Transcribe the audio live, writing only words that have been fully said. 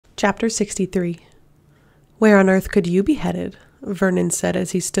Chapter 63. Where on earth could you be headed? Vernon said as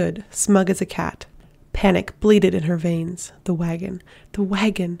he stood, smug as a cat. Panic bleeded in her veins. The wagon. The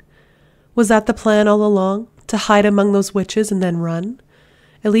wagon. Was that the plan all along? To hide among those witches and then run?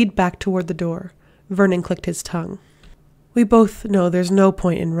 Aloud backed toward the door. Vernon clicked his tongue. We both know there's no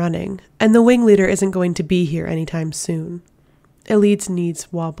point in running, and the wing leader isn't going to be here anytime soon. Aloud's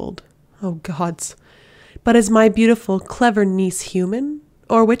knees wobbled. Oh, gods. But is my beautiful, clever niece human?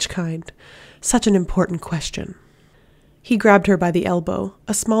 Or which kind? Such an important question. He grabbed her by the elbow,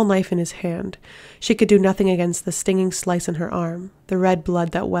 a small knife in his hand. She could do nothing against the stinging slice in her arm, the red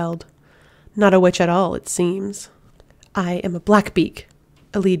blood that welled. Not a witch at all, it seems. I am a Blackbeak,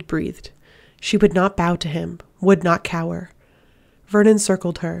 Aloud breathed. She would not bow to him, would not cower. Vernon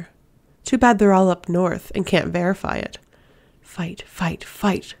circled her. Too bad they're all up north and can't verify it. Fight, fight,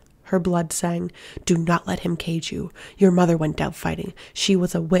 fight, her blood sang. Do not let him cage you. Your mother went out fighting. She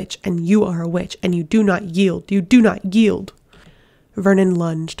was a witch, and you are a witch, and you do not yield. You do not yield. Vernon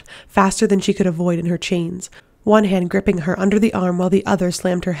lunged, faster than she could avoid in her chains, one hand gripping her under the arm while the other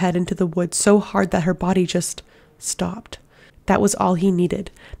slammed her head into the wood so hard that her body just stopped. That was all he needed,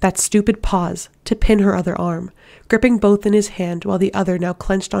 that stupid pause, to pin her other arm, gripping both in his hand while the other now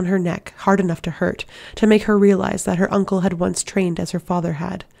clenched on her neck, hard enough to hurt, to make her realize that her uncle had once trained as her father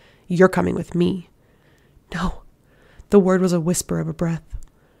had. You're coming with me. No. The word was a whisper of a breath.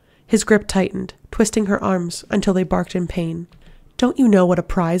 His grip tightened, twisting her arms until they barked in pain. Don't you know what a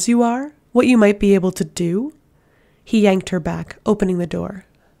prize you are? What you might be able to do? He yanked her back, opening the door.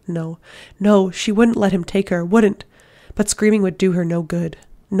 No, she wouldn't let him take her, wouldn't. But screaming would do her no good.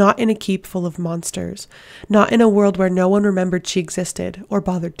 Not in a keep full of monsters. Not in a world where no one remembered she existed or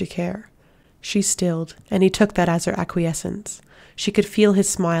bothered to care. She stilled, and he took that as her acquiescence. She could feel his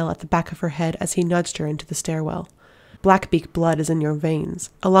smile at the back of her head as he nudged her into the stairwell. Blackbeak blood is in your veins,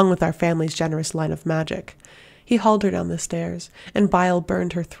 along with our family's generous line of magic. He hauled her down the stairs, and bile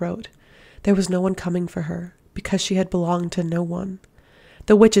burned her throat. There was no one coming for her, because she had belonged to no one.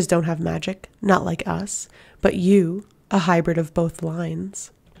 The witches don't have magic, not like us, but you, a hybrid of both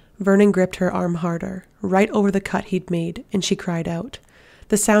lines. Vernon gripped her arm harder, right over the cut he'd made, and she cried out.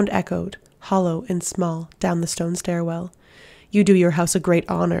 The sound echoed, hollow and small, down the stone stairwell. You do your house a great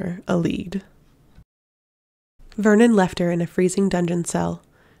honor, Aloud. Vernon left her in a freezing dungeon cell.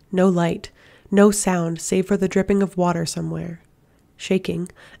 No light, no sound save for the dripping of water somewhere. Shaking,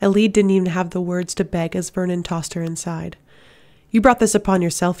 Aloud didn't even have the words to beg as Vernon tossed her inside. You brought this upon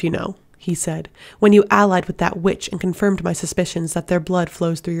yourself, you know, he said, when you allied with that witch and confirmed my suspicions that their blood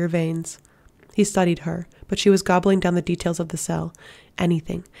flows through your veins. He studied her, but she was gobbling down the details of the cell.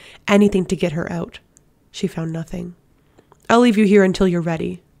 Anything to get her out. She found nothing. I'll leave you here until you're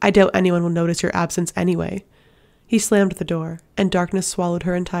ready. I doubt anyone will notice your absence anyway. He slammed the door, and darkness swallowed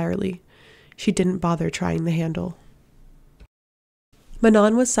her entirely. She didn't bother trying the handle.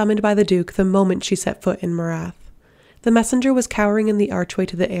 Manon was summoned by the Duke the moment she set foot in Maas. The messenger was cowering in the archway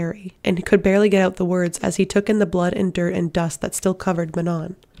to the Eyrie, and could barely get out the words as he took in the blood and dirt and dust that still covered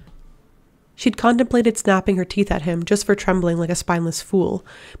Manon. She'd contemplated snapping her teeth at him just for trembling like a spineless fool,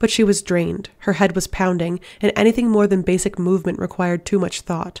 but she was drained, her head was pounding, and anything more than basic movement required too much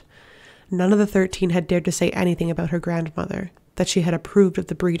thought. None of the 13 had dared to say anything about her grandmother, that she had approved of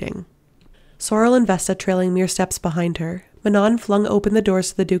the breeding. Sorrel and Vesta trailing mere steps behind her, Manon flung open the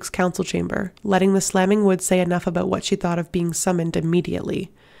doors to the Duke's council chamber, letting the slamming wood say enough about what she thought of being summoned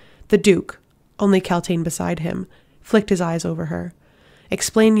immediately. The Duke, only Kaltain beside him, flicked his eyes over her.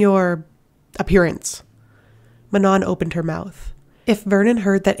 Explain your appearance. Manon opened her mouth. If Vernon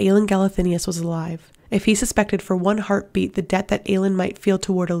heard that Aelin Galathinius was alive, if he suspected for one heartbeat the debt that Aelin might feel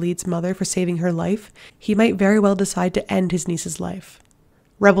toward Aloud's mother for saving her life, he might very well decide to end his niece's life.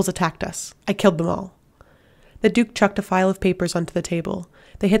 Rebels attacked us. I killed them all. The Duke chucked a file of papers onto the table.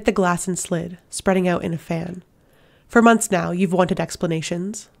 They hit the glass and slid, spreading out in a fan. For months now, you've wanted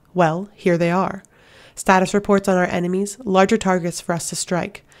explanations. Well, here they are. Status reports on our enemies, larger targets for us to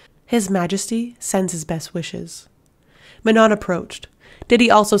strike. His Majesty sends his best wishes. Manon approached. Did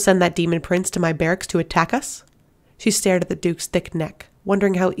he also send that demon prince to my barracks to attack us? She stared at the Duke's thick neck,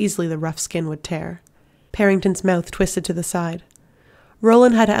 wondering how easily the rough skin would tear. Parrington's mouth twisted to the side.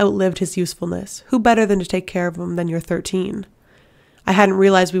 Roland had outlived his usefulness. Who better than to take care of him than your 13? I hadn't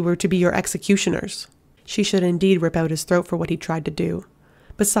realized we were to be your executioners. She should indeed rip out his throat for what he tried to do.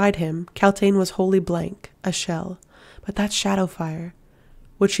 Beside him, Kaltain was wholly blank, a shell. But that shadow fire.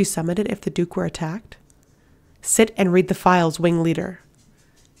 Would she summon it if the Duke were attacked? Sit and read the files, wing leader.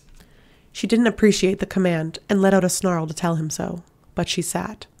 She didn't appreciate the command and let out a snarl to tell him so, but she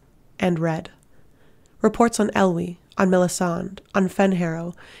sat and read. Reports on Elwy, on Melisande, on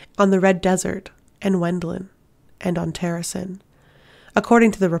Fenharrow, on the Red Desert, and Wendlin, and on Terrasen.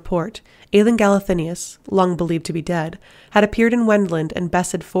 According to the report, Aelin Galathynius, long believed to be dead, had appeared in Wendland and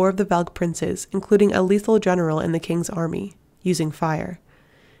bested 4 of the Velg princes, including a lethal general in the king's army, using fire.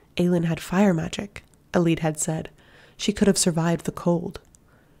 Aelin had fire magic, Elide had said. She could have survived the cold.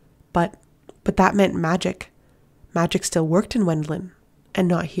 But that meant magic. Magic still worked in Wendlin, and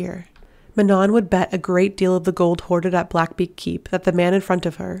not here. Manon would bet a great deal of the gold hoarded at Blackbeak Keep that the man in front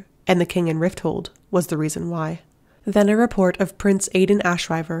of her, and the king in Rifthold, was the reason why. Then a report of Prince Aidan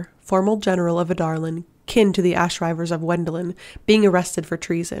Ashriver, formal general of Adarlan, kin to the Ashrivers of Wendlin, being arrested for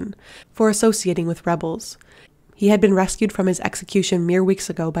treason, for associating with rebels. He had been rescued from his execution mere weeks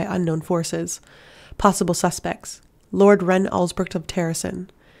ago by unknown forces. Possible suspects: Lord Ren Alsbrook of Terrasen,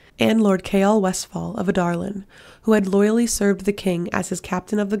 and Lord Cael Westfall of Adarlan, who had loyally served the king as his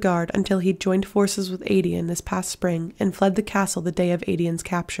captain of the guard until he joined forces with Aedion this past spring and fled the castle the day of Aedion's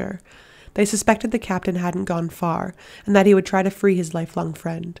capture. They suspected the captain hadn't gone far, and that he would try to free his lifelong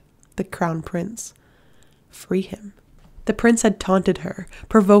friend, the crown prince. Free him. The prince had taunted her,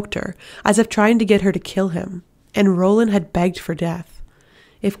 provoked her, as if trying to get her to kill him, and Roland had begged for death.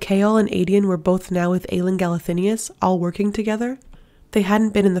 If Cael and Aedion were both now with Aelin Galathynius, all working together, they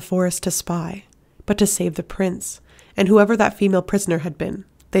hadn't been in the forest to spy, but to save the prince, and whoever that female prisoner had been,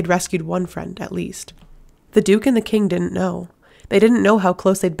 they'd rescued one friend, at least. The Duke and the king didn't know. They didn't know how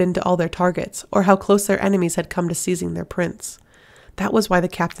close they'd been to all their targets, or how close their enemies had come to seizing their prince. That was why the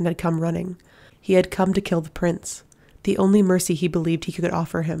captain had come running. He had come to kill the prince, the only mercy he believed he could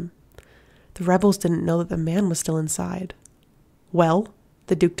offer him. The rebels didn't know that the man was still inside. "Well?"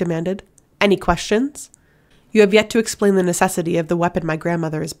 the Duke demanded. "Any questions?" "You have yet to explain the necessity of the weapon my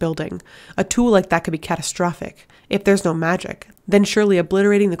grandmother is building. A tool like that could be catastrophic. If there's no magic, then surely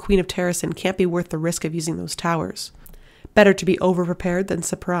obliterating the Queen of Terrasen can't be worth the risk of using those towers. Better to be over-prepared than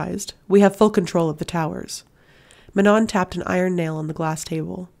surprised. We have full control of the towers." Manon tapped an iron nail on the glass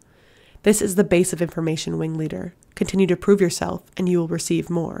table. "This is the base of information, wing leader. Continue to prove yourself, and you will receive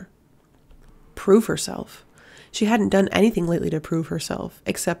more." Prove herself? She hadn't done anything lately to prove herself,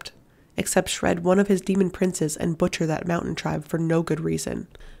 except shred one of his demon princes and butcher that mountain tribe for no good reason.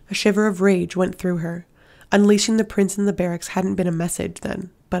 A shiver of rage went through her. Unleashing the prince in the barracks hadn't been a message then,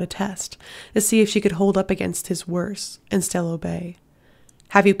 but a test, to see if she could hold up against his worse and still obey.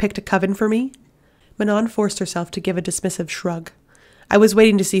 "Have you picked a coven for me?" Manon forced herself to give a dismissive shrug. "I was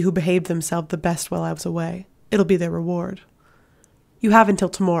waiting to see who behaved themselves the best while I was away. It'll be their reward." "You have until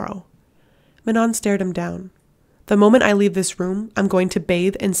tomorrow." Manon stared him down. "The moment I leave this room, I'm going to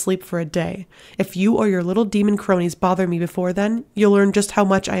bathe and sleep for a day. If you or your little demon cronies bother me before then, you'll learn just how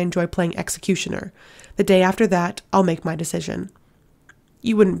much I enjoy playing executioner. The day after that, I'll make my decision."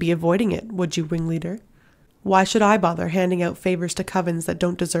 "You wouldn't be avoiding it, would you, wing leader?" "Why should I bother handing out favors to covens that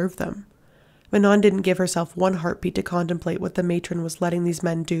don't deserve them?" Manon didn't give herself one heartbeat to contemplate what the matron was letting these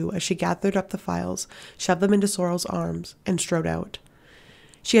men do as she gathered up the files, shoved them into Sorrel's arms, and strode out.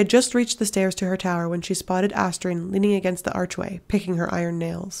 She had just reached the stairs to her tower when she spotted Astrid leaning against the archway, picking her iron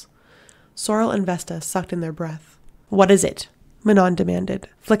nails. Sorrel and Vesta sucked in their breath. "What is it?" Manon demanded,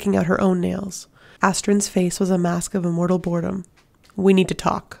 flicking out her own nails. Astrid's face was a mask of immortal boredom. "We need to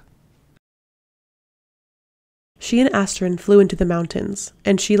talk." She and Astrid flew into the mountains,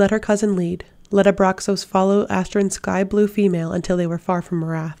 and she let her cousin lead, let Abraxos follow Astrid's sky-blue female until they were far from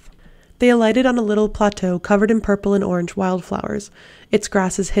Morath. They alighted on a little plateau covered in purple and orange wildflowers, its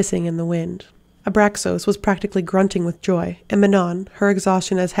grasses hissing in the wind. Abraxos was practically grunting with joy, and Manon, her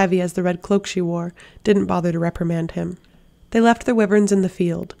exhaustion as heavy as the red cloak she wore, didn't bother to reprimand him. They left the wyverns in the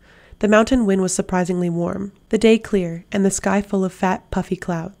field. The mountain wind was surprisingly warm, the day clear, and the sky full of fat, puffy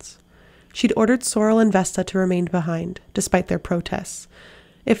clouds. She'd ordered Sorrel and Vesta to remain behind, despite their protests.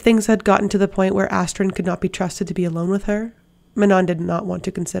 If things had gotten to the point where Astrid could not be trusted to be alone with her, Manon did not want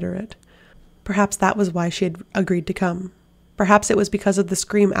to consider it. Perhaps that was why she had agreed to come. Perhaps it was because of the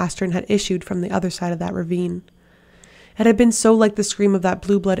scream Astrid had issued from the other side of that ravine. It had been so like the scream of that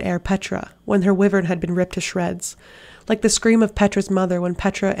blue-blood heir Petra, when her wyvern had been ripped to shreds, like the scream of Petra's mother when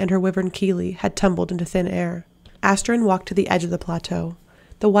Petra and her wyvern Keely had tumbled into thin air. Astrid walked to the edge of the plateau,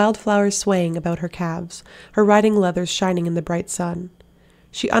 the wildflowers swaying about her calves, her riding leathers shining in the bright sun.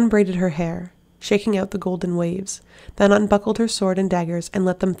 She unbraided her hair, shaking out the golden waves, then unbuckled her sword and daggers and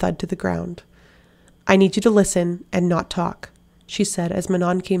let them thud to the ground. "I need you to listen and not talk," she said as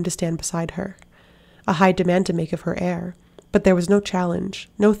Manon came to stand beside her. A high demand to make of her heir, but there was no challenge,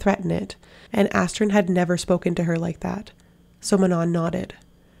 no threat in it, and Astrid had never spoken to her like that, so Manon nodded.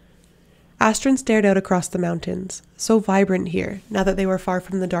 Astrid stared out across the mountains, so vibrant here now that they were far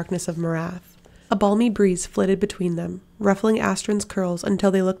from the darkness of Morath. A balmy breeze flitted between them, ruffling Astron's curls until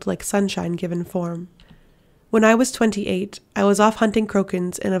they looked like sunshine given form. When I was 28, I was off hunting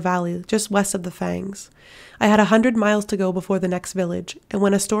crokins in a valley just west of the Fangs. I had 100 miles to go before the next village, and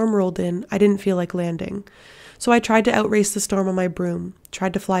when a storm rolled in, I didn't feel like landing. So I tried to outrace the storm on my broom,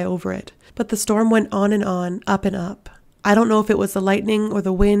 tried to fly over it. But the storm went on, up and up. I don't know if it was the lightning or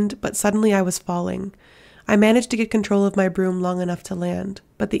the wind, but suddenly I was falling. I managed to get control of my broom long enough to land,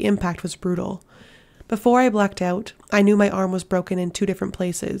 but the impact was brutal. Before I blacked out, I knew my arm was broken in 2 different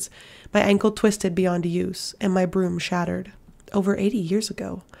places, my ankle twisted beyond use, and my broom shattered. Over 80 years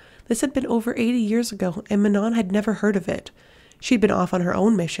ago. This had been over 80 years ago, and Manon had never heard of it. She'd been off on her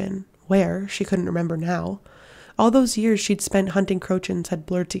own mission. Where? She couldn't remember now. All those years she'd spent hunting crochins had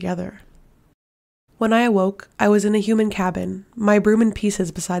blurred together. When I awoke, I was in a human cabin, my broom in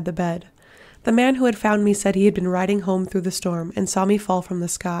pieces beside the bed. The man who had found me said he had been riding home through the storm and saw me fall from the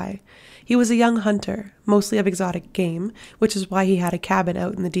sky. He was a young hunter, mostly of exotic game, which is why he had a cabin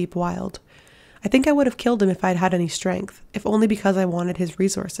out in the deep wild. I think I would have killed him if I'd had any strength, if only because I wanted his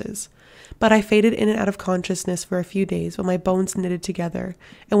resources. But I faded in and out of consciousness for a few days while my bones knitted together,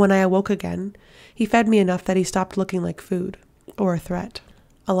 and when I awoke again, he fed me enough that he stopped looking like food, or a threat.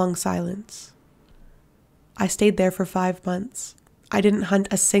 A long silence. I stayed there for 5 months. I didn't hunt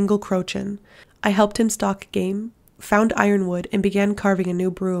a single crochin. I helped him stalk game, found ironwood, and began carving a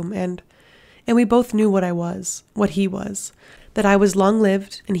new broom, and we both knew what I was, what he was, that I was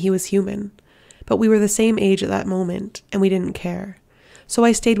long-lived and he was human. But we were the same age at that moment, and we didn't care. So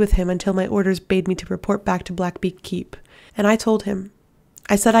I stayed with him until my orders bade me to report back to Blackbeak Keep, and I told him.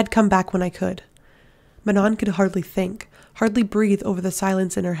 I said I'd come back when I could. Manon could hardly think, hardly breathe over the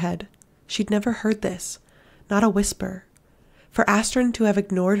silence in her head. She'd never heard this, not a whisper. For Astron to have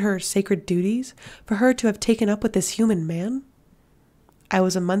ignored her sacred duties, for her to have taken up with this human man? I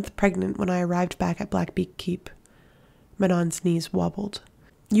was a month pregnant when I arrived back at Blackbeak Keep. Manon's knees wobbled.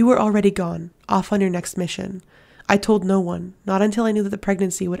 You were already gone, off on your next mission. I told no one, not until I knew that the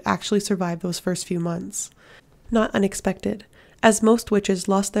pregnancy would actually survive those first few months. Not unexpected, as most witches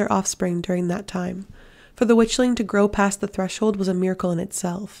lost their offspring during that time. For the witchling to grow past the threshold was a miracle in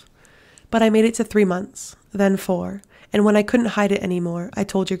itself. But I made it to 3 months, then 4, and when I couldn't hide it anymore, I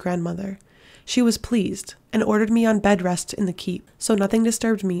told your grandmother. She was pleased, and ordered me on bed rest in the keep, so nothing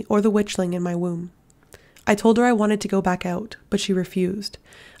disturbed me or the witchling in my womb. I told her I wanted to go back out, but she refused.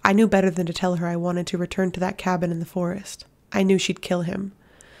 I knew better than to tell her I wanted to return to that cabin in the forest. I knew she'd kill him.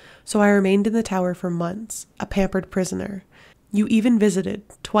 So I remained in the tower for months, a pampered prisoner. You even visited,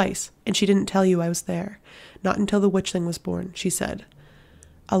 twice, and she didn't tell you I was there. Not until the witchling was born, she said.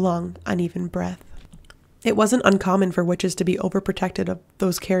 A long, uneven breath. It wasn't uncommon for witches to be overprotected of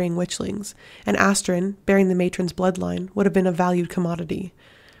those carrying witchlings, and Astron, bearing the matron's bloodline, would have been a valued commodity.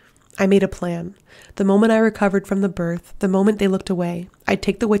 I made a plan. The moment I recovered from the birth, the moment they looked away, I'd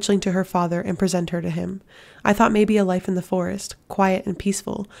take the witchling to her father and present her to him. I thought maybe a life in the forest, quiet and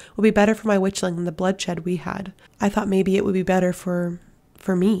peaceful, would be better for my witchling than the bloodshed we had. I thought maybe it would be better for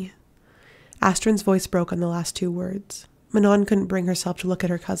me. Astron's voice broke on the last 2 words. Manon couldn't bring herself to look at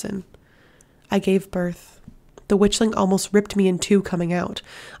her cousin. I gave birth. The witchling almost ripped me in 2 coming out.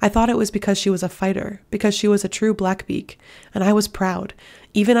 I thought it was because she was a fighter, because she was a true Blackbeak, and I was proud.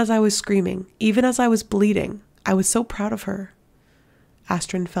 Even as I was screaming, even as I was bleeding, I was so proud of her.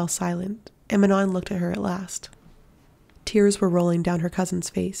 Astron fell silent, and Manon looked at her at last. Tears were rolling down her cousin's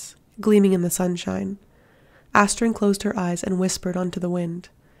face, gleaming in the sunshine. Astron closed her eyes and whispered onto the wind.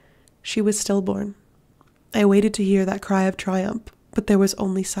 She was stillborn. I waited to hear that cry of triumph, but there was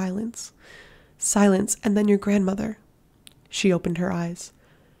only silence. Silence, and then your grandmother. She opened her eyes.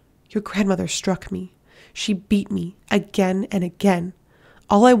 Your grandmother struck me. She beat me, again and again.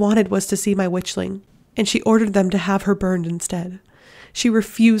 All I wanted was to see my witchling, and she ordered them to have her burned instead. She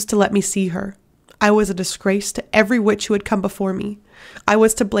refused to let me see her. I was a disgrace to every witch who had come before me. I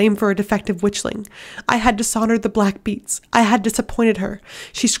was to blame for a defective witchling. I had dishonored the Blackbeats. I had disappointed her.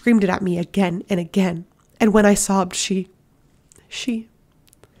 She screamed it at me again and again, and when I sobbed, she...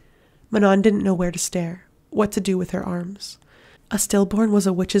 Manon didn't know where to stare, what to do with her arms. A stillborn was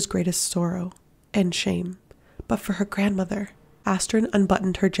a witch's greatest sorrow and shame. But for her grandmother, Astron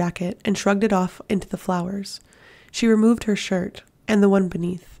unbuttoned her jacket and shrugged it off into the flowers. She removed her shirt and the one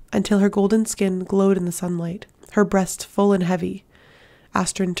beneath until her golden skin glowed in the sunlight, her breasts full and heavy.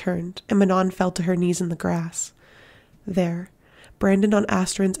 Astron turned, and Manon fell to her knees in the grass. There, branded on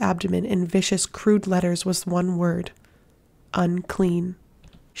Astron's abdomen in vicious, crude letters was one word: unclean.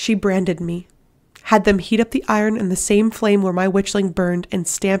 She branded me. had them heat up the iron in the same flame where my witchling burned, and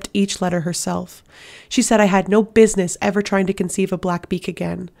stamped each letter herself. She said I had no business ever trying to conceive a black beak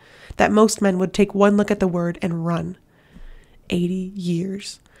again, that most men would take one look at the word and run. 80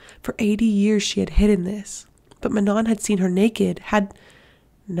 years. For 80 years she had hidden this. But Manon had seen her naked,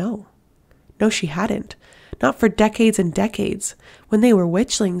 No, she hadn't. Not for decades and decades. When they were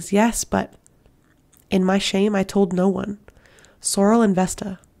witchlings, yes, but... In my shame, I told no one. Sorrel and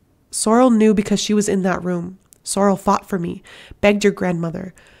Vesta. Sorrel knew because she was in that room. Sorrel fought for me, begged your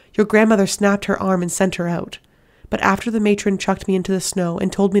grandmother. Your grandmother snapped her arm and sent her out. But after the matron chucked me into the snow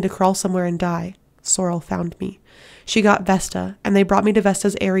and told me to crawl somewhere and die, Sorrel found me. She got Vesta, and they brought me to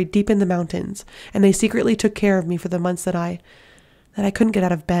Vesta's eyrie deep in the mountains, and they secretly took care of me for the months that I couldn't get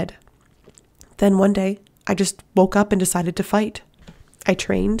out of bed. Then one day, I just woke up and decided to fight. I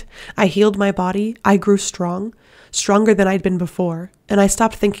trained, I healed my body, I grew strong, stronger than I'd been before, and I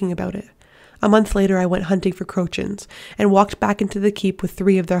stopped thinking about it. A month later, I went hunting for Crochans, and walked back into the keep with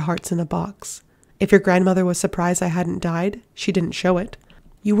 3 of their hearts in a box. If your grandmother was surprised I hadn't died, she didn't show it.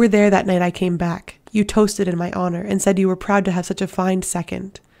 You were there that night I came back. You toasted in my honor and said you were proud to have such a fine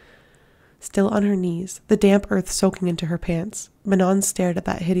second. Still on her knees, the damp earth soaking into her pants, Manon stared at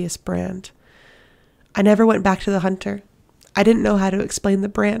that hideous brand. I never went back to the hunter. I didn't know how to explain the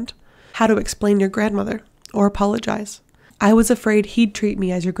brand, how to explain your grandmother, or apologize. I was afraid he'd treat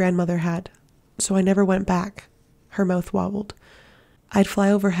me as your grandmother had, so I never went back. Her mouth wobbled. I'd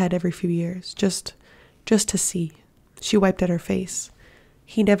fly overhead every few years, just to see. She wiped at her face.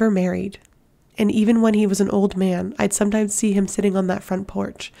 He never married, and even when he was an old man, I'd sometimes see him sitting on that front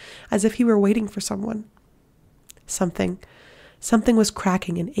porch, as if he were waiting for someone. Something was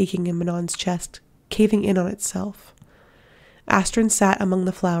cracking and aching in Manon's chest, caving in on itself. Astrid sat among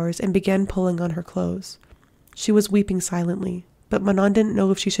the flowers and began pulling on her clothes. She was weeping silently, but Manon didn't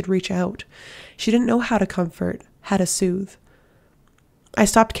know if she should reach out. She didn't know how to comfort, how to soothe. I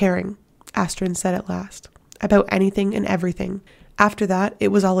stopped caring, Astrid said at last, about anything and everything. After that, it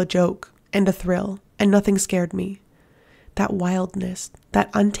was all a joke and a thrill, and nothing scared me. That wildness, that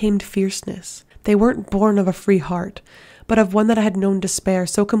untamed fierceness, they weren't born of a free heart, but of one that had known despair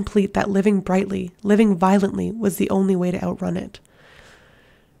so complete that living brightly, living violently, was the only way to outrun it.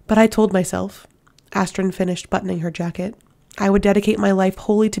 But I told myself, Astrid finished buttoning her jacket, I would dedicate my life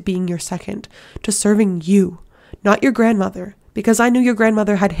wholly to being your second, to serving you, not your grandmother, because I knew your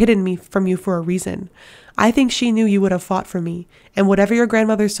grandmother had hidden me from you for a reason. I think she knew you would have fought for me, and whatever your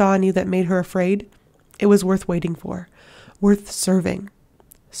grandmother saw in you that made her afraid, it was worth waiting for, worth serving.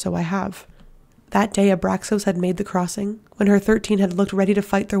 So I have. That day Abraxos had made the crossing, when her 13 had looked ready to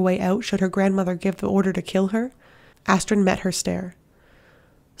fight their way out should her grandmother give the order to kill her, Astrid met her stare.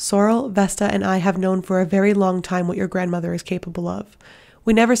 Sorrel, Vesta, and I have known for a very long time what your grandmother is capable of.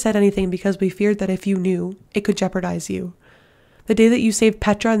 We never said anything because we feared that if you knew, it could jeopardize you. The day that you saved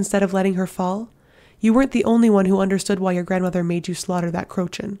Petra instead of letting her fall, you weren't the only one who understood why your grandmother made you slaughter that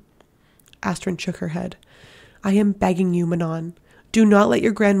Crochan. Astrid shook her head. I am begging you, Manon. Do not let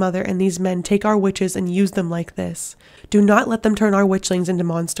your grandmother and these men take our witches and use them like this. Do not let them turn our witchlings into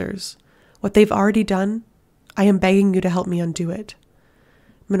monsters. What they've already done, I am begging you to help me undo it.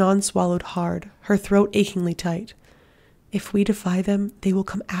 Manon swallowed hard, her throat achingly tight. If we defy them, they will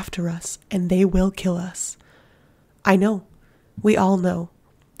come after us, and they will kill us. I know. We all know.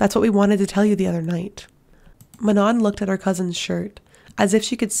 That's what we wanted to tell you the other night. Manon looked at her cousin's shirt, as if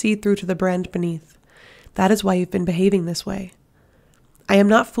she could see through to the brand beneath. That is why you've been behaving this way. I am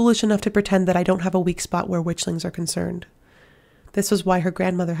not foolish enough to pretend that I don't have a weak spot where witchlings are concerned. This was why her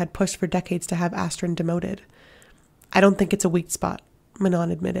grandmother had pushed for decades to have Astrid demoted. I don't think it's a weak spot,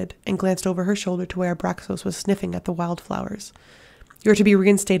 Manon admitted, and glanced over her shoulder to where Abraxos was sniffing at the wildflowers. You're to be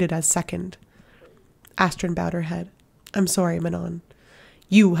reinstated as second. Astrid bowed her head. I'm sorry, Manon.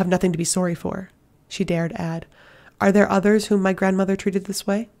 You have nothing to be sorry for, she dared add. Are there others whom my grandmother treated this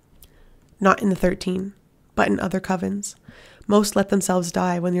way? Not in the 13, but in other covens. Most let themselves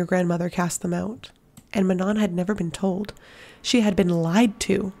die when your grandmother cast them out. And Manon had never been told. She had been lied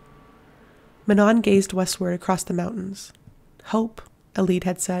to. Manon gazed westward across the mountains. Hope, Elide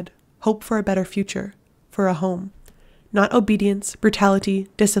had said. Hope for a better future, for a home. Not obedience, brutality,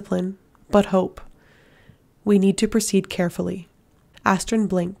 discipline, but hope. We need to proceed carefully. Astrid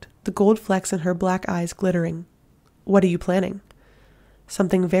blinked, the gold flecks in her black eyes glittering. What are you planning?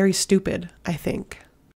 Something very stupid, I think.